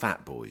we?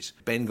 Fat boys.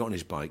 Ben got on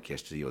his bike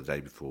yesterday or the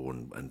day before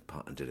and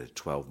did a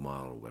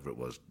 12-mile or whatever it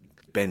was.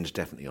 Ben's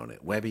definitely on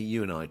it. Webby,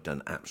 you and I have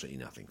done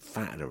absolutely nothing.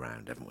 Fatted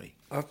around, haven't we?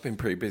 I've been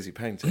pretty busy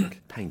painting.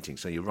 Painting,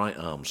 so your right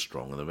arm's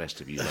strong and the rest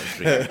of you like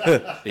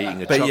drinking,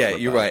 eating a But chocolate yeah,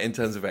 you're bar. right, in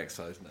terms of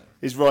exercise now.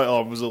 His right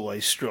arm was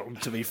always strong,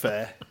 to be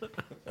fair.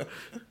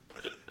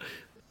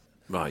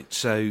 Right,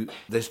 so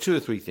there's two or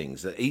three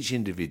things that each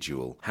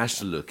individual has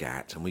to look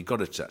at, and we've got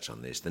to touch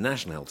on this. The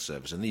National Health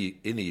Service in the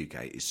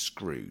UK is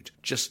screwed,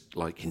 just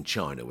like in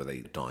China where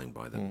they're dying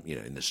by them,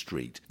 in the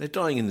street. They're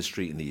dying in the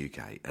street in the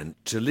UK, and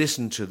to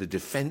listen to the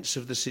defence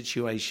of the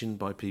situation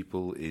by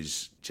people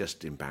is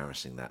just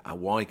embarrassing. That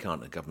why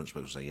can't a government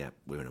supposed to say, yeah,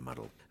 we're in a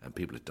muddle and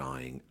people are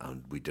dying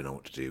and we don't know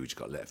what to do, we just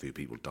got to let a few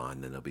people die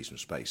and then there'll be some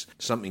space.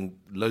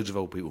 Loads of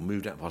old people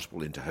moved out of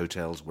hospital into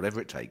hotels,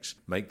 whatever it takes,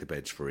 make the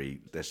beds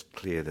free, let's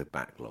clear the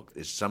backlog.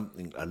 It's a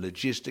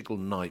logistical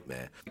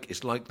nightmare.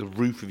 It's like the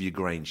roof of your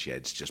grain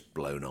shed's just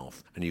blown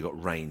off and you've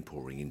got rain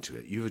pouring into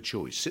it. You have a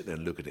choice, sit there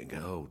and look at it and go,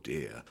 oh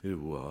dear,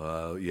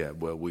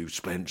 we've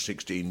spent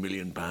 £16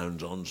 million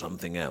on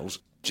something else.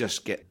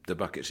 Just get the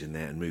buckets in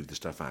there and move the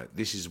stuff out.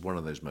 This is one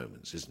of those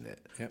moments, isn't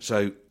it? Yep.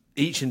 So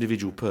each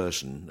individual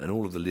person and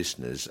all of the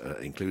listeners are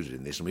included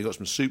in this, and we've got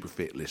some super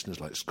fit listeners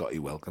like Scotty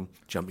Welcome,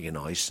 jumping in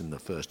ice on the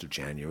 1st of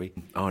January.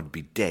 I'd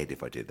be dead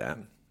if I did that.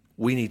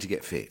 We need to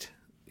get fit.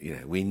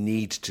 We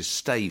need to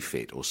stay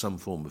fit or some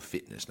form of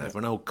fitness. Now, for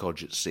an old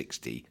codge at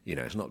 60,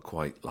 it's not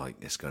quite like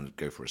it's going to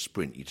go for a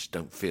sprint. You just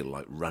don't feel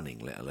like running,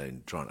 let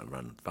alone trying to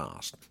run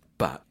fast.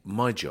 But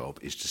my job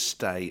is to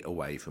stay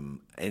away from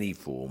any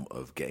form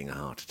of getting a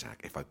heart attack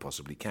if I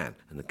possibly can.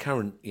 And the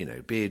current,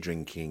 beer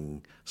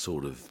drinking,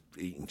 sort of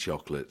eating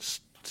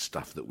chocolates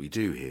stuff that we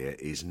do here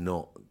is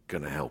not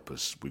going to help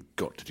us. We've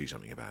got to do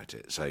something about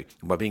it. So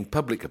by being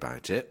public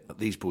about it,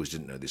 these boys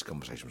didn't know this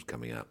conversation was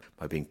coming up.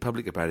 By being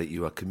public about it,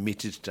 you are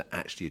committed to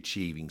actually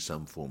achieving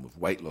some form of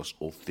weight loss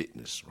or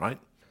fitness, right?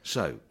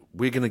 So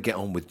we're going to get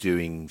on with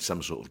doing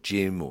some sort of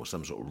gym or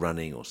some sort of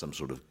running or some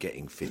sort of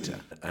getting fitter.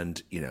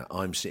 And,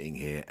 I'm sitting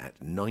here at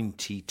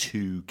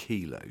 92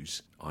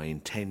 kilos. I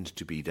intend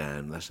to be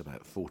down, that's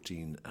about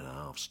 14 and a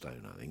half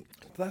stone, I think.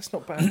 That's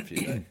not bad for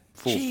you,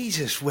 though.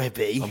 Jesus,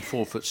 Webby. I'm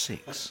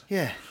 4'6".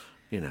 Yeah.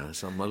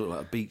 So I look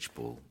like a beach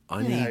ball.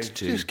 I You know, need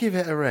to... Just give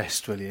it a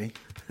rest, will you?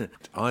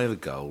 I have a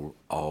goal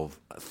of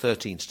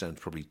 13 stone,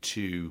 probably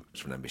two,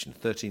 it's an ambition.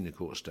 13 and a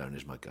quarter stone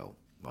is my goal.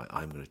 Right,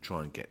 I'm going to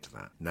try and get to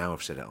that. Now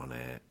I've said it on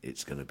air,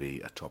 it's going to be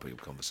a topic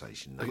of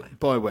conversation.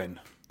 By when?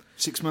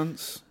 6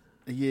 months?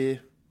 A year?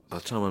 By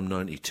the time I'm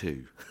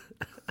 92.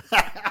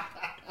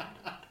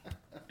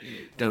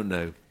 Don't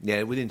know.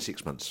 Yeah, within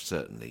 6 months,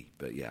 certainly.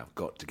 But yeah, I've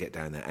got to get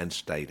down there and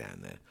stay down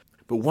there.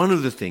 But one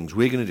of the things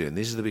we're going to do, and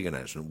this is the big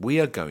announcement, we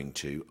are going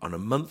to, on a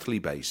monthly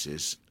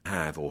basis,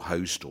 have or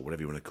host, or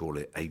whatever you want to call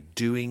it, a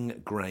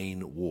Doing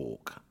Grain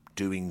walk.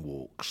 Doing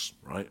walks,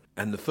 right?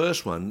 And the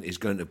first one is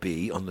going to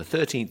be on the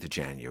 13th of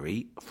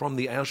January from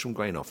the Aylsham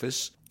Grain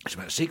office. It's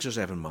about 6 or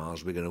 7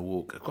 miles. We're going to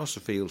walk across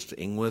the fields to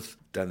Ingworth,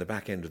 down the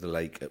back end of the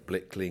lake at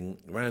Blickling,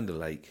 around the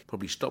lake,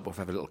 probably stop off,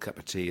 have a little cup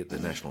of tea at the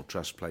National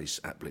Trust place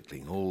at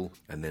Blickling Hall,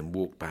 and then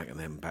walk back and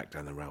then back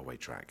down the railway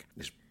track.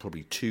 It's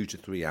probably 2 to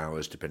 3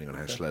 hours, depending on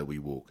how slow we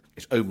walk.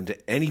 It's open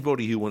to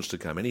anybody who wants to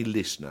come, any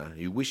listener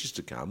who wishes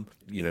to come.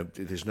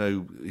 There's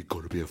no, you've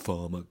got to be a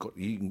farmer,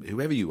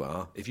 whoever you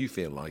are, if you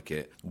feel like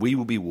it. We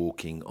will be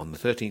walking on the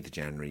 13th of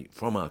January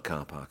from our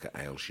car park at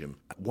Aylsham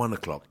at 1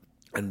 o'clock.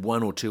 And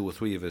 1 or 2 or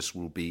 3 of us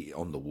will be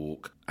on the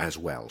walk as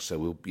well. So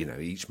we'll,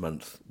 each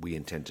month we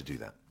intend to do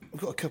that.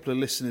 We've got a couple of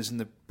listeners in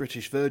the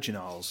British Virgin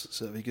Isles,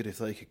 so it'd be good if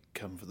they could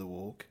come for the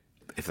walk.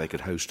 if they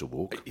could host a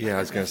walk. Yeah, I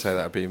was going to say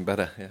that would be even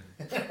better. Yeah.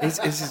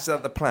 Is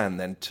that the plan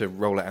then, to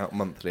roll it out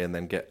monthly and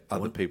then get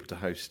other people to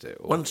host it?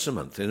 Or? Once a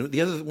month. And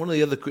one of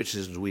the other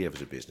criticisms we have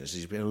as a business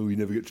is, we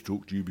never get to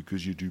talk to you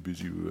because you're too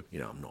busy.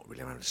 I'm not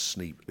really having to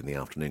sleep in the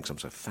afternoon because I'm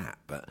so fat,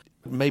 but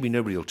maybe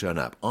nobody will turn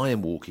up. I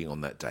am walking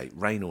on that date,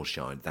 rain or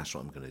shine, that's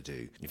what I'm going to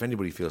do. If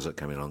anybody feels like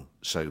coming along,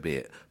 so be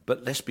it.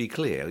 But let's be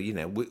clear,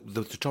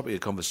 the topic of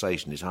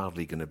conversation is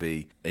hardly going to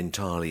be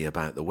entirely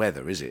about the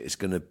weather, is it? It's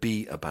going to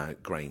be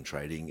about grain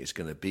trading. It's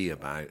going to be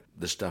about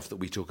the stuff that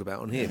we talk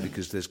about on here,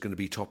 because there's going to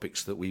be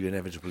topics that we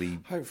inevitably...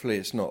 Hopefully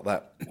it's not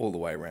that all the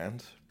way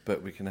round,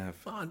 but we can have...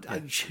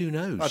 Who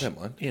knows? I don't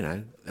mind.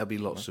 There'll be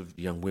lots of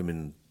young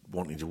women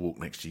wanting to walk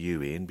next to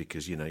you, Ian,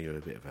 because, you're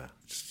a bit of a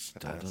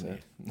stud, aren't you?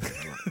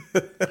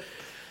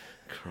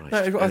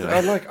 Christ.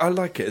 No, I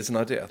like it as an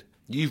idea.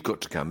 You've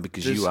got to come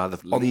because you are the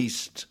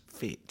least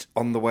fit.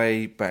 On the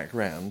way back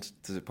round,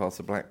 does it pass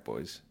the Black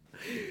Boys?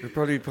 We'll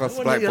probably pass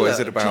the Black Boys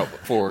at about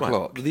 4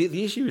 o'clock.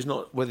 The issue is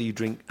not whether you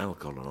drink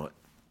alcohol or not,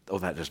 or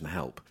that doesn't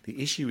help.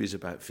 The issue is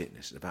about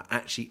fitness, about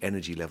actually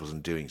energy levels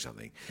and doing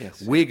something.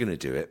 Yes. We're going to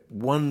do it,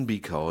 one,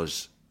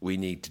 because we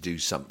need to do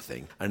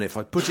something. And if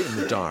I put it in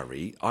the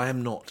diary, I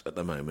am not at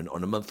the moment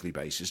on a monthly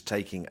basis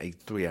taking a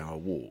 3-hour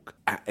walk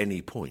at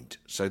any point.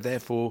 So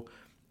therefore,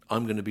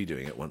 I'm going to be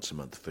doing it once a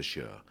month for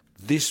sure.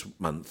 This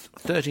month,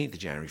 13th of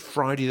January,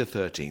 Friday the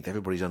 13th,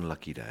 everybody's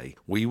unlucky day,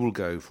 we will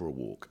go for a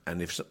walk.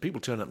 And if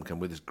people turn up and come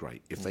with us,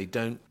 great. If they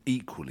don't,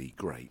 equally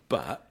great.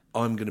 But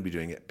I'm going to be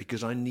doing it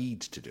because I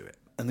need to do it.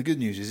 And the good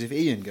news is, if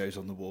Ian goes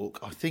on the walk,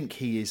 I think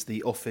he is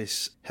the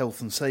office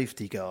health and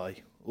safety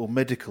guy. Or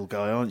medical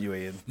guy, aren't you,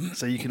 Ian?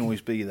 So you can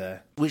always be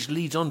there. Which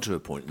leads on to a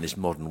point in this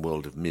modern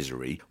world of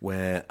misery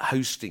where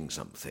hosting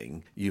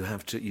something, you're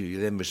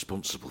then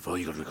responsible for,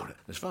 you've got to record it.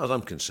 As far as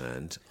I'm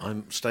concerned,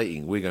 I'm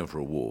stating we're going for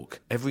a walk.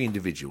 Every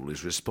individual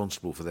is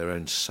responsible for their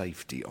own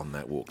safety on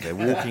that walk. They're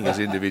walking as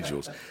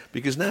individuals.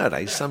 Because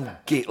nowadays, some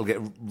git will get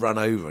run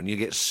over and you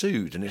get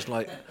sued. And it's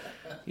like,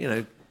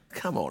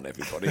 come on,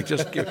 everybody.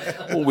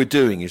 All we're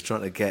doing is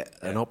trying to get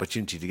an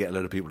opportunity to get a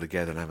load of people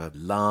together and have a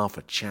laugh,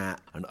 a chat,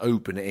 an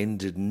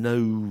open-ended,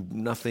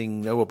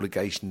 no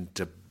obligation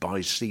to buy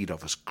seed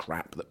off us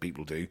crap that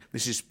people do.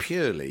 This is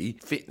purely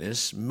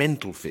fitness,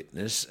 mental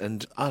fitness,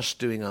 and us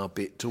doing our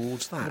bit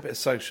towards that. A bit of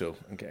social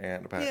and getting out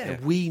and about. Yeah,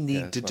 we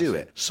need to do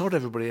it. Sod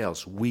everybody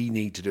else. We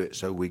need to do it,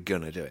 so we're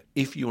going to do it.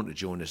 If you want to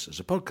join us as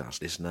a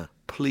podcast listener,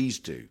 please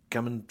do.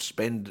 Come and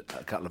spend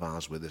a couple of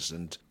hours with us,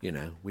 and,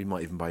 we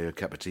might even buy you a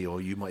cup of tea, or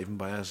you might even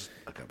buy us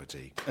a cup of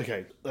tea.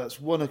 Okay, that's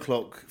 1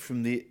 o'clock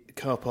from the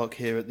car park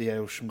here at the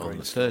Aylsham Green. On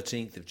the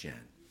 13th of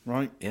Jan.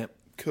 Right? Yep.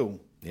 Cool.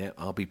 Yeah,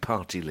 I'll be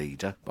party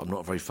leader, but I'm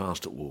not very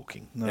fast at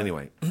walking. No.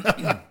 Anyway,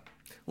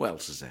 what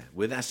else is there?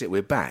 That's it.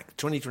 We're back.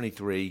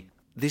 2023.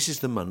 This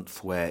is the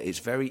month where it's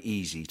very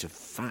easy to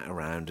fat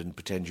around and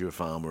pretend you're a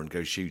farmer and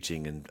go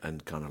shooting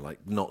and kind of like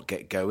not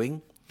get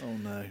going. Oh,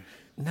 no.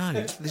 No,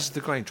 this is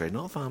the grain trade,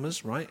 not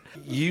farmers, right?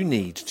 You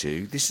need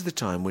to. This is the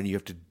time when you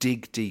have to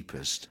dig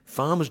deepest.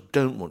 Farmers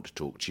don't want to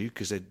talk to you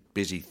because they're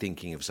busy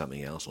thinking of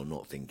something else or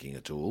not thinking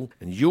at all.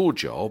 And your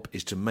job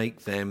is to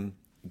make them...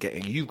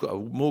 You've got a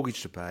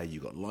mortgage to pay,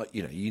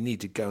 you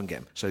need to go and get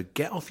them. So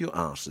get off your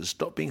arses,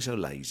 stop being so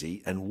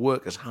lazy, and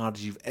work as hard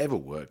as you've ever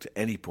worked at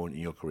any point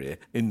in your career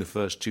in the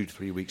first 2 to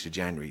 3 weeks of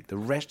January. The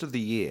rest of the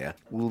year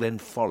will then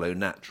follow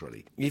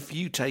naturally. If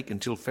you take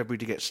until February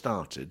to get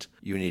started,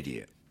 you're an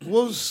idiot.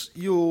 Was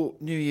your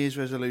New Year's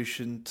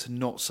resolution to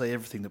not say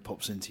everything that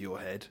pops into your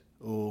head,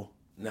 or...?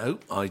 No,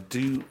 I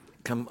do...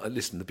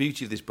 Listen, the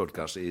beauty of this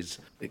podcast is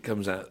it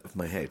comes out of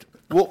my head.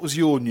 What was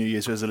your New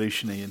Year's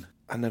resolution, Ian?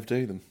 I never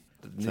do them.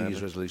 New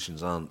Year's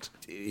resolutions aren't.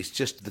 It's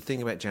just the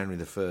thing about January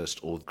the 1st,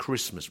 or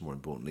Christmas more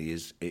importantly,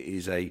 is it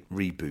is a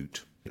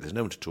reboot. There's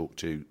no one to talk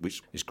to,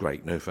 which is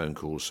great, no phone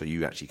calls, so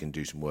you actually can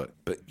do some work.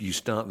 But you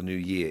start the new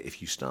year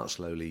if you start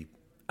slowly,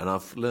 and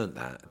I've learnt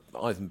that.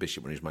 Ivan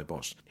Bishop, when he was my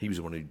boss, he was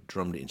the one who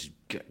drummed it into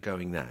get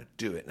going now,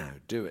 do it now,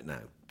 do it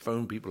now.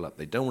 Phone people up.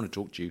 They don't want to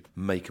talk to you,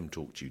 make them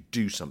talk to you,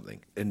 do something.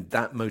 And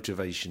that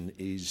motivation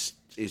is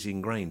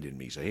ingrained in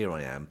me. So here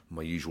I am,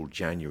 my usual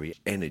January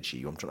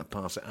energy. I'm trying to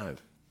pass it out.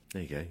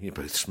 There you go. You're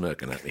both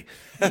smirking at me.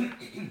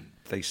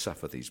 They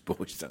suffer, these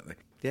boys, don't they?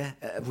 Yeah.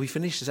 Have we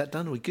finished? Is that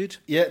done? Are we good?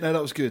 Yeah, no,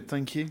 that was good.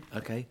 Thank you.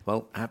 Okay.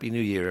 Well, Happy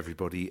New Year,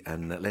 everybody.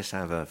 And let's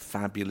have a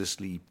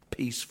fabulously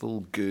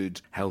peaceful,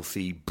 good,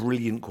 healthy,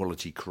 brilliant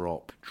quality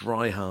crop.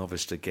 Dry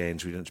harvest again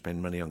so we don't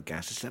spend money on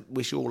gas. Let's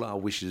wish all our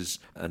wishes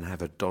and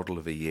have a doddle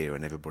of a year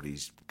and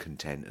everybody's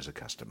content as a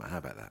customer. How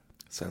about that?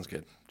 Sounds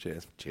good.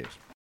 Cheers. Cheers.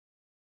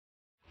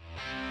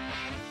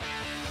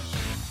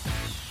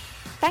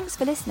 Thanks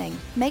for listening.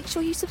 Make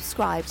sure you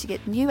subscribe to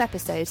get new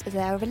episodes as they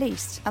are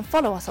released, and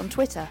follow us on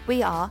Twitter.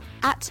 We are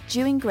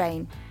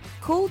 @DewingGrain.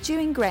 Call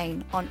Dewing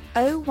Grain on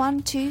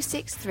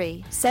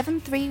 01263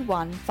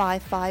 731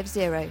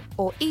 550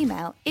 or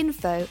email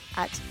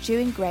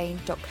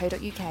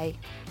info@dewinggrain.co.uk.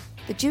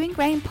 The Dewing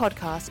Grain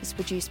podcast is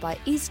produced by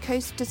East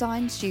Coast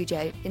Design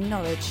Studio in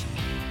Norwich.